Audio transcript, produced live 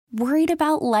Worried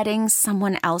about letting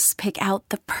someone else pick out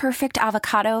the perfect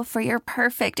avocado for your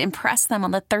perfect impress them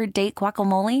on the third date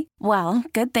guacamole? Well,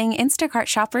 good thing Instacart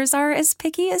shoppers are as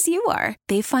picky as you are.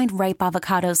 They find ripe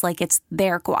avocados like it's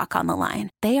their guac on the line.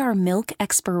 They are milk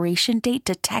expiration date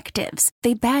detectives.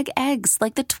 They bag eggs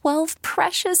like the 12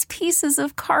 precious pieces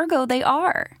of cargo they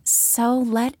are. So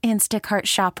let Instacart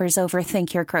shoppers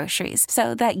overthink your groceries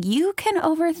so that you can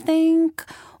overthink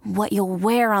what you'll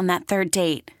wear on that third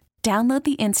date. Download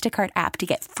the Instacart app to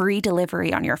get free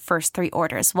delivery on your first 3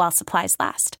 orders while supplies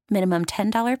last. Minimum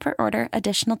 $10 per order.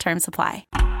 Additional terms apply.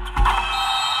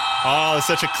 Oh,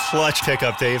 such a clutch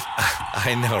pickup, Dave.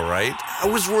 I know, right? I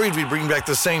was worried we'd bring back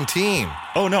the same team.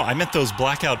 Oh, no, I meant those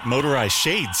blackout motorized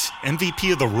shades.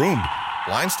 MVP of the room.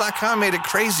 Blinds.com made it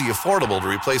crazy affordable to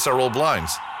replace our old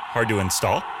blinds. Hard to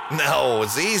install? No,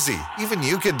 it's easy. Even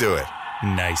you could do it.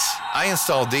 Nice. I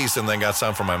installed these and then got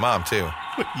some for my mom, too.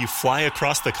 What, you fly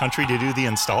across the country to do the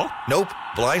install? Nope.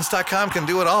 Blinds.com can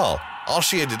do it all. All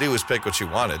she had to do was pick what she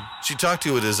wanted. She talked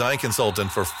to a design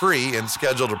consultant for free and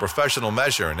scheduled a professional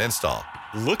measure and install.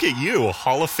 Look at you, a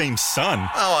Hall of Fame son.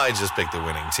 Oh, I just picked the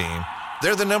winning team.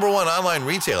 They're the #1 online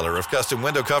retailer of custom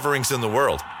window coverings in the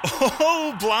world.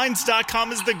 Oh,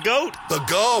 Blinds.com is the GOAT. The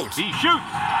GOAT! He shoots.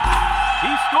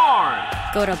 He scores.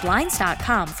 Go to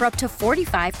Blinds.com for up to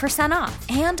 45% off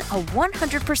and a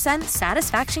 100%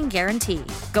 satisfaction guarantee.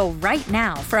 Go right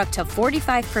now for up to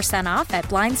 45% off at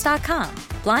Blinds.com.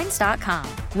 Blinds.com.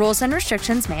 Rules and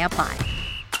restrictions may apply.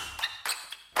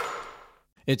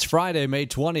 It's Friday, May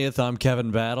 20th. I'm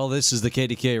Kevin Battle. This is the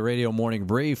KDKA Radio Morning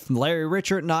Brief. Larry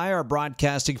Richert and I are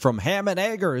broadcasting from Ham and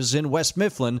Eggers in West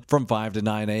Mifflin from 5 to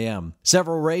 9 a.m.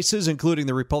 Several races, including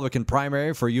the Republican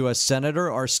primary for U.S.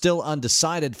 Senator, are still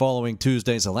undecided following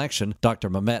Tuesday's election. Dr.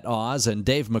 Mehmet Oz and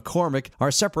Dave McCormick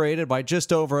are separated by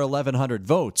just over 1,100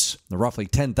 votes. The roughly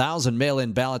 10,000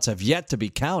 mail-in ballots have yet to be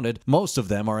counted. Most of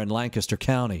them are in Lancaster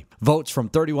County. Votes from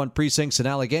 31 precincts in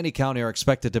Allegheny County are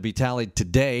expected to be tallied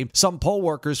today. Some poll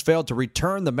workers failed to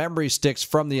return the memory sticks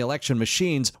from the election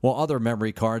machines, while other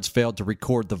memory cards failed to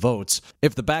record the votes.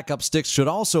 If the backup sticks should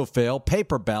also fail,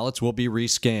 paper ballots will be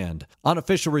rescanned.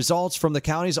 Unofficial results from the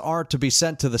counties are to be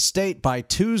sent to the state by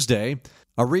Tuesday.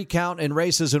 A recount in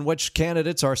races in which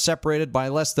candidates are separated by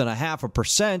less than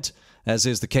 0.5%, as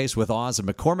is the case with Oz and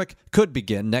McCormick, could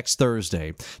begin next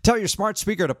Thursday. Tell your smart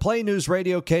speaker to play News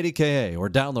Radio KDKA or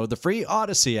download the free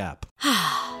Odyssey app.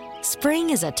 Spring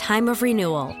is a time of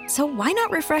renewal, so why not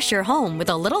refresh your home with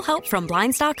a little help from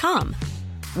Blinds.com?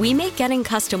 We make getting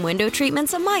custom window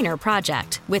treatments a minor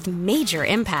project with major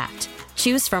impact.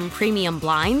 Choose from premium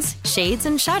blinds, shades,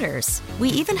 and shutters. We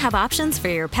even have options for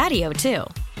your patio, too.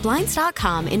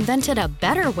 Blinds.com invented a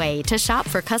better way to shop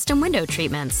for custom window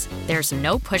treatments. There's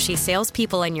no pushy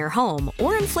salespeople in your home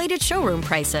or inflated showroom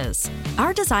prices.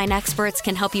 Our design experts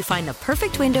can help you find the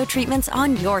perfect window treatments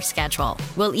on your schedule.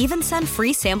 We'll even send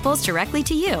free samples directly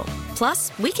to you.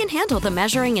 Plus, we can handle the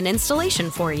measuring and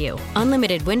installation for you.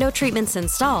 Unlimited window treatments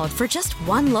installed for just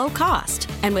one low cost.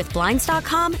 And with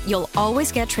Blinds.com, you'll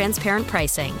always get transparent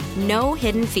pricing. No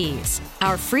hidden fees.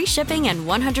 Our free shipping and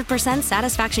 100%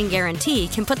 satisfaction guarantee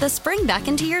can put the spring back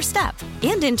into your step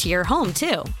and into your home,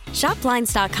 too. Shop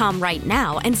Blinds.com right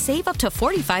now and save up to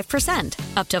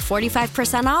 45%. Up to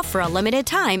 45% off for a limited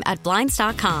time at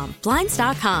Blinds.com.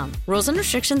 Blinds.com. Rules and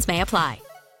restrictions may apply.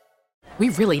 We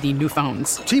really need new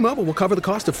phones. T-Mobile will cover the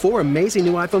cost of 4 amazing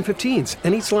new iPhone 15s,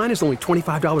 and each line is only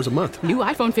 $25 a month. New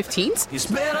iPhone 15s? It's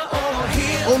better over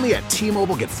here. Only at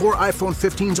T-Mobile, get 4 iPhone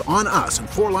 15s on us and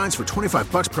 4 lines for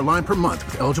 $25 per line per month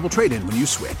with eligible trade-in when you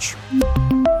switch.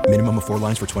 Minimum of 4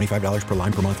 lines for $25 per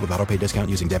line per month with auto pay discount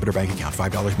using debit or bank account.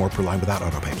 $5 more per line without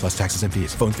auto pay, plus taxes and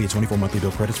fees. Phone fee at 24 monthly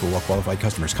bill credits for well-qualified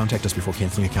customers. Contact us before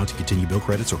canceling account to continue bill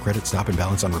credits or credit stop and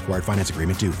balance on required finance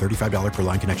agreement due. $35 per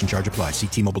line connection charge applies. See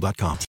T-Mobile.com.